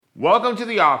Welcome to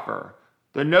The Offer,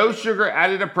 the no sugar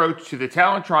added approach to the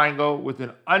talent triangle with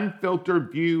an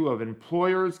unfiltered view of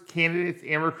employers, candidates,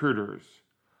 and recruiters.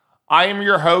 I am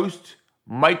your host,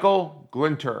 Michael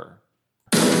Glinter.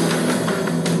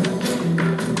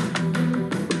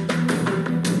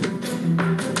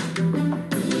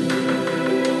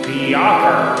 The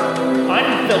Offer,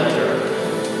 unfiltered.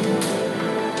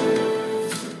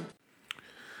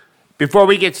 Before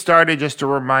we get started, just a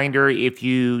reminder, if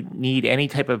you need any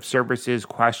type of services,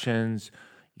 questions,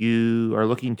 you are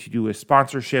looking to do a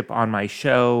sponsorship on my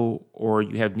show, or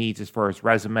you have needs as far as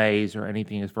resumes or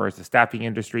anything as far as the staffing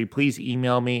industry, please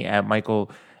email me at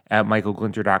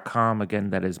michael@michaelglinter.com.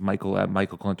 Again, that is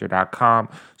michael@michaelglinter.com,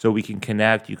 so we can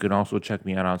connect. You can also check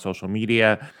me out on social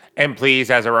media. And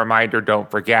please, as a reminder, don't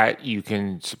forget, you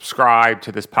can subscribe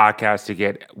to this podcast to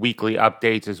get weekly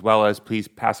updates, as well as please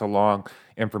pass along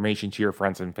information to your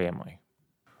friends and family.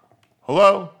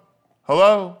 Hello?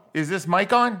 Is this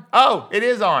mic on? Oh, it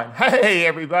is on. Hey,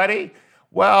 everybody.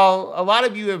 Well, a lot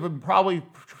of you have been probably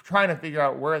trying to figure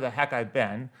out where the heck I've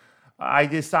been. I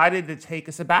decided to take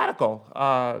a sabbatical,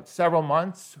 several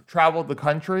months, traveled the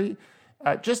country,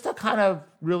 just to kind of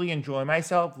really enjoy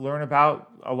myself, learn about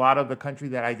a lot of the country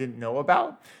that I didn't know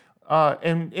about.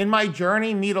 And in my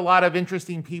journey, meet a lot of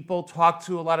interesting people, talk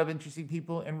to a lot of interesting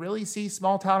people, and really see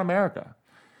small town America.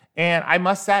 And I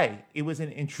must say, it was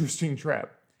an interesting trip.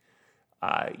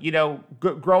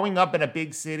 Growing up in a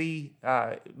big city,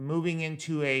 moving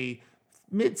into a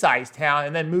mid-sized town,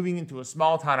 and then moving into a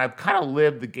small town, I've kind of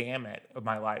lived the gamut of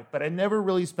my life. But I never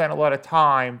really spent a lot of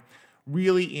time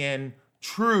really in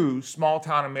true small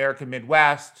town America,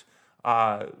 Midwest,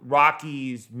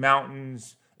 Rockies,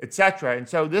 mountains, etc. And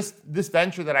so this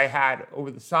venture that I had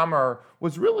over the summer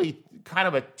was really kind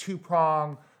of a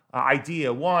two-prong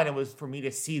idea. One, it was for me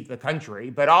to see the country,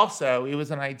 but also it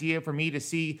was an idea for me to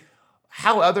see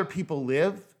how other people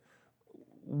live,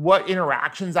 what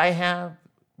interactions I have,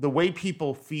 the way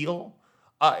people feel,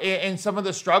 and some of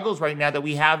the struggles right now that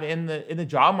we have in the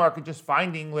job market, just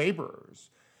finding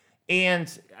laborers.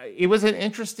 And it was an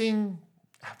interesting,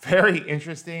 very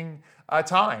interesting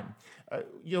time.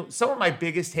 Some of my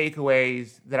biggest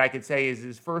takeaways that I could say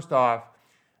is first off,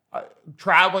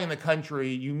 traveling the country,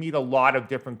 you meet a lot of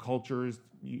different cultures.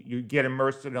 You get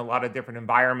immersed in a lot of different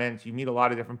environments. You meet a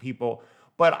lot of different people.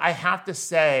 But I have to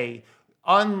say,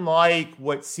 unlike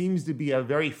what seems to be a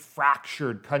very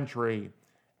fractured country,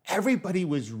 everybody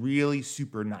was really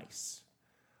super nice.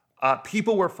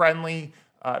 People were friendly.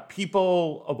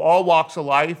 People of all walks of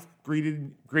life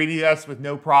greeted us with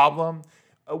no problem.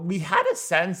 We had a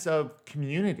sense of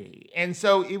community. And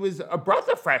so it was a breath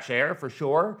of fresh air, for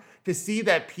sure, to see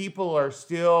that people are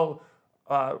still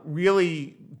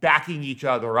really backing each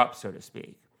other up, so to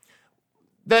speak.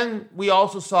 Then we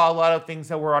also saw a lot of things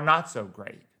that were not so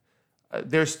great.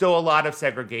 There's still a lot of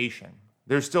segregation.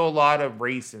 There's still a lot of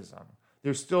racism.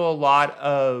 There's still a lot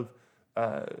of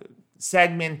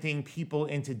segmenting people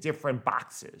into different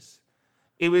boxes.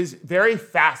 It was very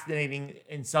fascinating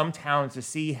in some towns to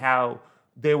see how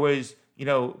there was,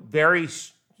 very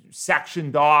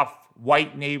sectioned off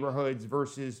white neighborhoods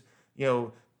versus,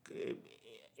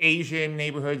 Asian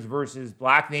neighborhoods versus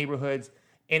black neighborhoods,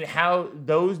 and how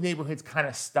those neighborhoods kind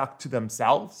of stuck to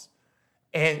themselves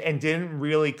and didn't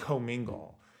really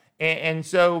commingle. And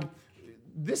so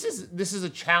this is a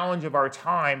challenge of our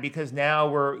time, because now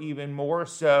we're even more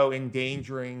so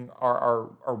endangering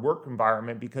our work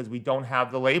environment because we don't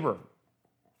have the labor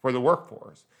for the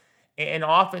workforce. And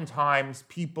oftentimes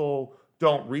people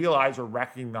don't realize or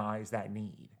recognize that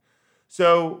need.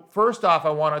 So first off, I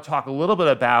want to talk a little bit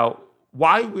about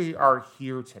why we are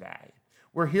here today.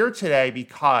 We're here today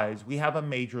because we have a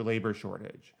major labor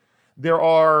shortage. There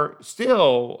are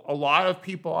still a lot of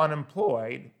people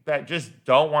unemployed that just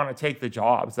don't want to take the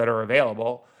jobs that are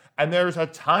available. And there's a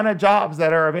ton of jobs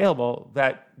that are available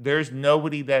that there's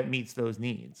nobody that meets those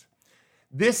needs.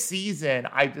 This season,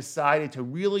 I decided to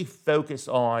really focus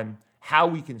on how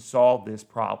we can solve this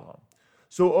problem.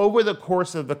 So over the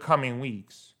course of the coming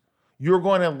weeks, you're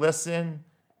going to listen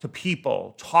to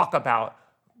people talk about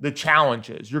the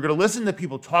challenges. You're going to listen to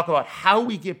people talk about how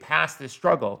we get past this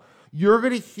struggle. You're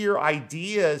going to hear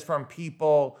ideas from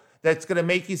people that's going to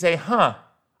make you say,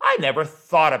 I never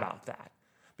thought about that.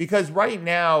 Because right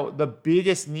now, the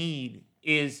biggest need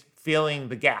is filling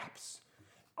the gaps.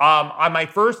 On my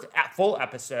first full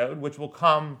episode, which will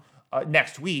come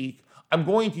next week, I'm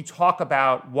going to talk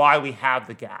about why we have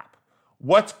the gap,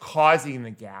 what's causing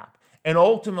the gap, and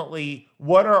ultimately,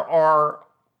 what are our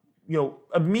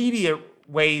immediate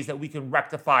ways that we can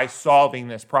rectify solving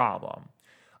this problem.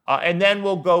 And then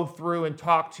we'll go through and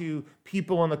talk to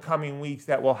people in the coming weeks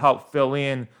that will help fill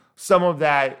in some of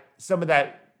that,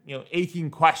 aching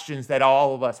questions that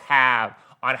all of us have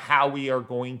on how we are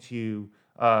going to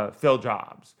fill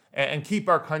jobs and keep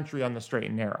our country on the straight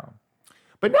and narrow.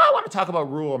 But now I want to talk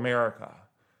about rural America.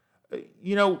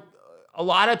 A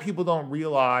lot of people don't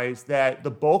realize that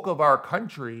the bulk of our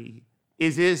country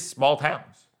is small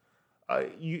towns.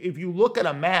 If you look at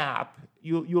a map,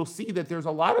 you'll see that there's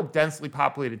a lot of densely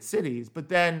populated cities, but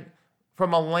then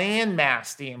from a land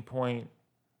mass standpoint,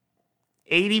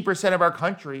 80% of our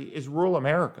country is rural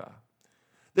America.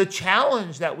 The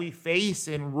challenge that we face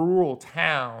in rural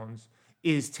towns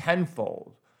is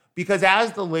tenfold, because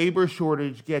as the labor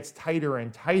shortage gets tighter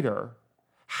and tighter,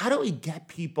 how do we get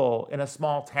people in a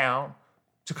small town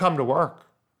to come to work?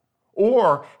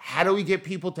 Or how do we get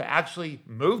people to actually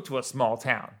move to a small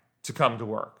town to come to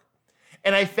work?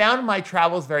 And I found my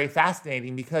travels very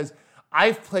fascinating because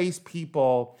I've placed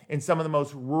people in some of the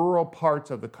most rural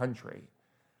parts of the country,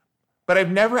 but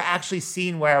I've never actually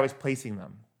seen where I was placing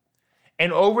them.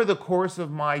 And over the course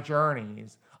of my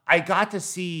journeys, I got to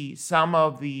see some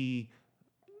of the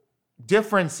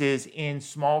differences in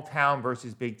small town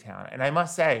versus big town. And I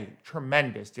must say,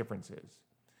 tremendous differences.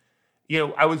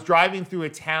 I was driving through a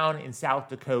town in South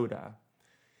Dakota,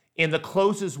 and the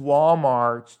closest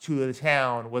Walmart to the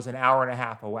town was an hour and a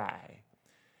half away.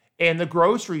 And the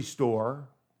grocery store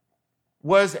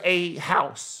was a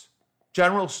house,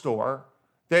 general store,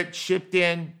 that shipped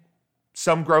in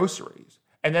some groceries.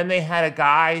 And then they had a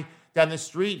guy down the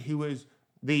street who was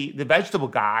the vegetable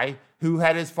guy who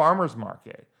had his farmer's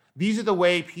market. These are the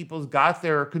way people got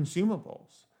their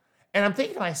consumables. And I'm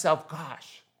thinking to myself,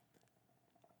 gosh,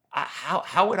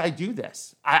 how would I do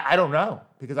this? I don't know,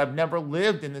 because I've never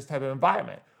lived in this type of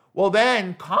environment. Well,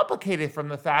 then complicated from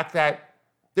the fact that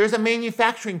there's a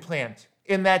manufacturing plant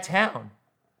in that town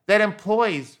that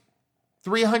employs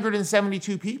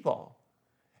 372 people.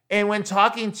 And when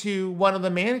talking to one of the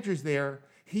managers there,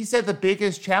 he said the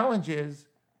biggest challenge is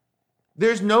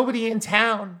there's nobody in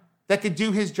town that could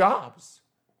do his jobs.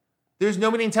 There's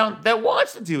nobody in town that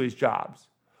wants to do his jobs.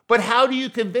 But how do you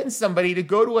convince somebody to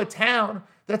go to a town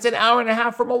that's an hour and a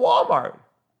half from a Walmart?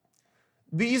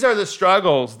 These are the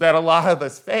struggles that a lot of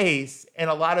us face, and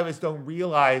a lot of us don't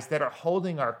realize that are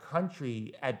holding our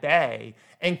country at bay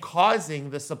and causing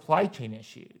the supply chain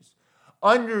issues.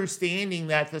 Understanding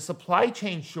that the supply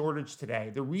chain shortage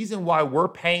today, the reason why we're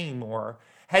paying more,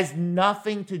 has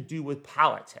nothing to do with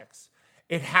politics.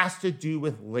 It has to do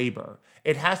with labor.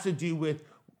 It has to do with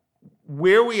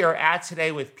where we are at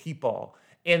today with people,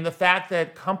 and the fact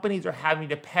that companies are having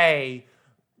to pay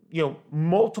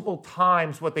multiple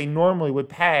times what they normally would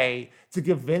pay to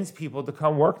convince people to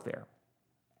come work there.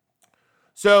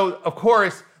 So, of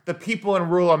course, the people in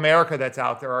rural America that's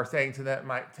out there are saying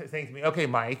to me, okay,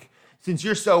 Mike, since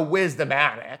you're so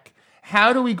wisdomatic,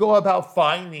 how do we go about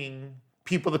finding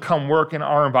people to come work in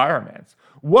our environments?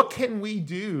 What can we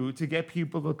do to get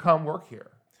people to come work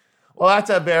here? Well, that's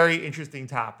a very interesting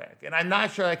topic, and I'm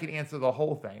not sure I can answer the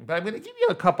whole thing, but I'm going to give you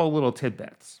a couple little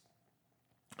tidbits.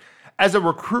 As a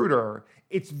recruiter,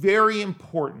 it's very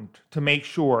important to make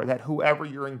sure that whoever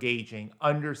you're engaging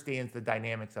understands the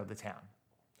dynamics of the town.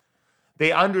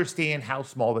 They understand how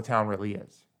small the town really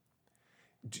is.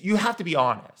 You have to be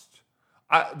honest.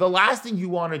 The last thing you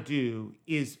want to do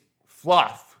is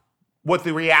fluff what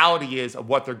the reality is of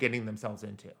what they're getting themselves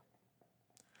into.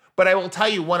 But I will tell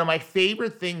you, one of my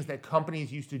favorite things that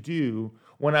companies used to do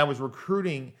when I was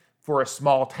recruiting for a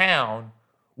small town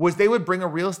was they would bring a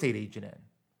real estate agent in.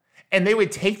 And they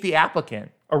would take the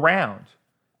applicant around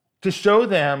to show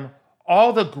them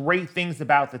all the great things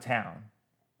about the town,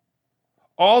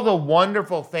 all the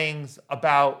wonderful things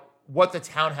about what the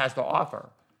town has to offer.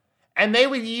 And they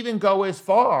would even go as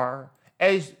far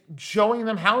as showing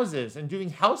them houses and doing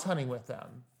house hunting with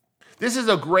them. This is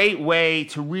a great way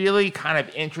to really kind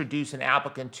of introduce an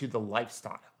applicant to the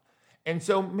lifestyle. And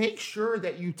so make sure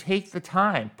that you take the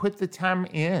time, put the time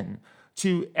in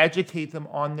to educate them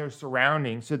on their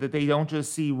surroundings so that they don't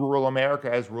just see rural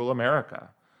America as rural America.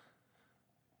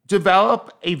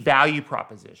 Develop a value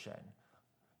proposition.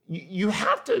 You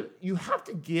have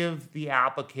to give the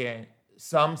applicant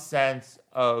some sense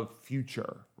of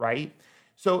future, right?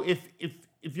 So if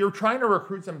you're trying to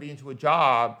recruit somebody into a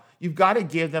job, you've got to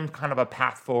give them kind of a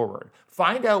path forward.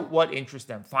 Find out what interests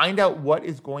them. Find out what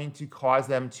is going to cause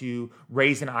them to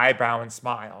raise an eyebrow and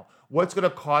smile. What's going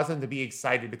to cause them to be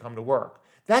excited to come to work.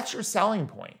 That's your selling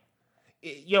point.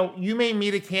 You may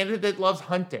meet a candidate that loves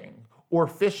hunting or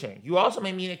fishing. You also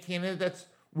may meet a candidate that's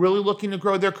really looking to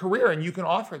grow their career, and you can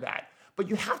offer that. But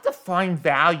you have to find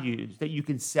values that you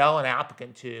can sell an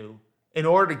applicant to in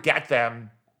order to get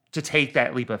them to take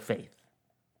that leap of faith.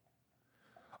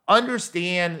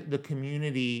 Understand the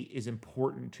community is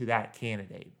important to that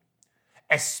candidate,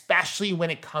 especially when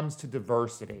it comes to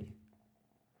diversity.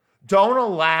 Don't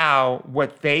allow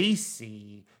what they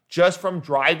see just from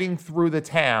driving through the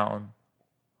town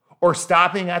or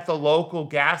stopping at the local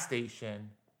gas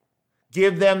station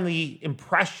give them the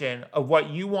impression of what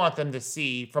you want them to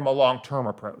see from a long-term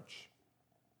approach.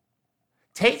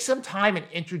 Take some time and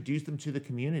introduce them to the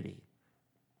community.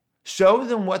 Show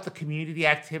them what the community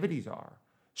activities are.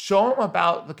 Show them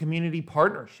about the community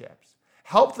partnerships.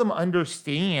 Help them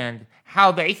understand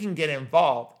how they can get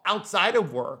involved outside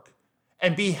of work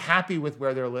and be happy with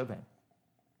where they're living.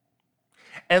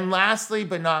 And lastly,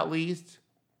 but not least,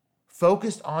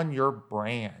 focus on your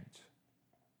brand.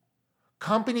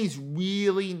 Companies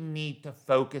really need to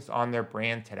focus on their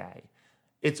brand today.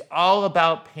 It's all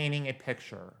about painting a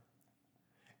picture.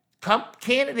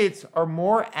 Candidates are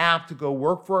more apt to go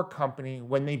work for a company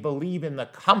when they believe in the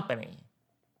company.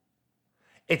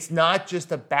 It's not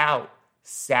just about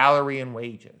salary and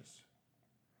wages.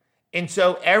 And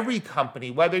so every company,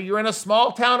 whether you're in a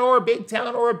small town or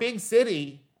a big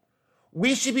city,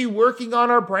 we should be working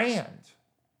on our brand.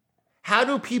 How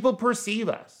do people perceive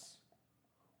us?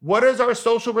 What is our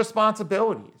social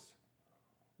responsibilities?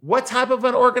 What type of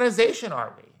an organization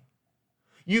are we?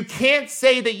 You can't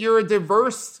say that you're a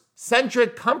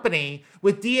diverse-centric company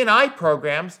with D&I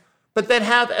programs, but then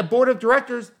have a board of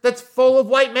directors that's full of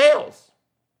white males.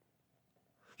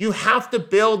 You have to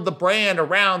build the brand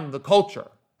around the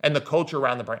culture and the culture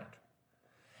around the brand.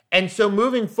 And so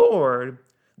moving forward,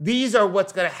 these are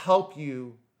what's going to help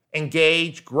you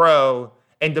engage, grow,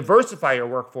 and diversify your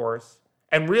workforce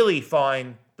and really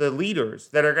find the leaders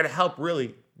that are going to help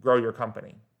really grow your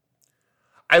company.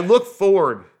 I look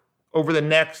forward over the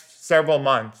next several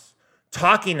months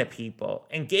talking to people,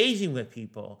 engaging with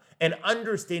people, and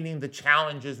understanding the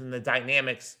challenges and the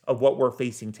dynamics of what we're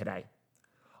facing today.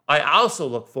 I also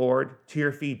look forward to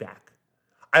your feedback.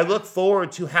 I look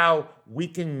forward to how we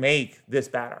can make this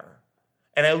better.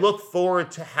 And I look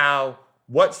forward to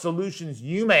what solutions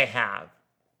you may have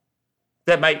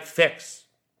that might fix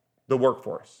the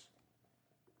workforce.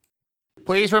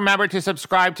 Please remember to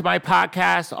subscribe to my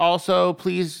podcast. Also,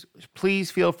 please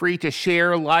feel free to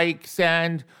share, like,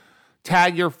 send,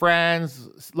 tag your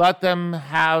friends. Let them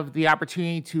have the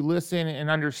opportunity to listen and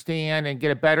understand and get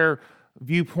a better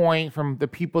viewpoint from the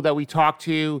people that we talk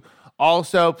to.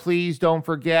 Also, please don't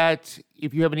forget,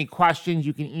 if you have any questions,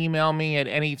 you can email me at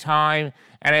any time.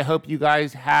 And I hope you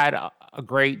guys had a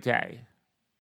great day.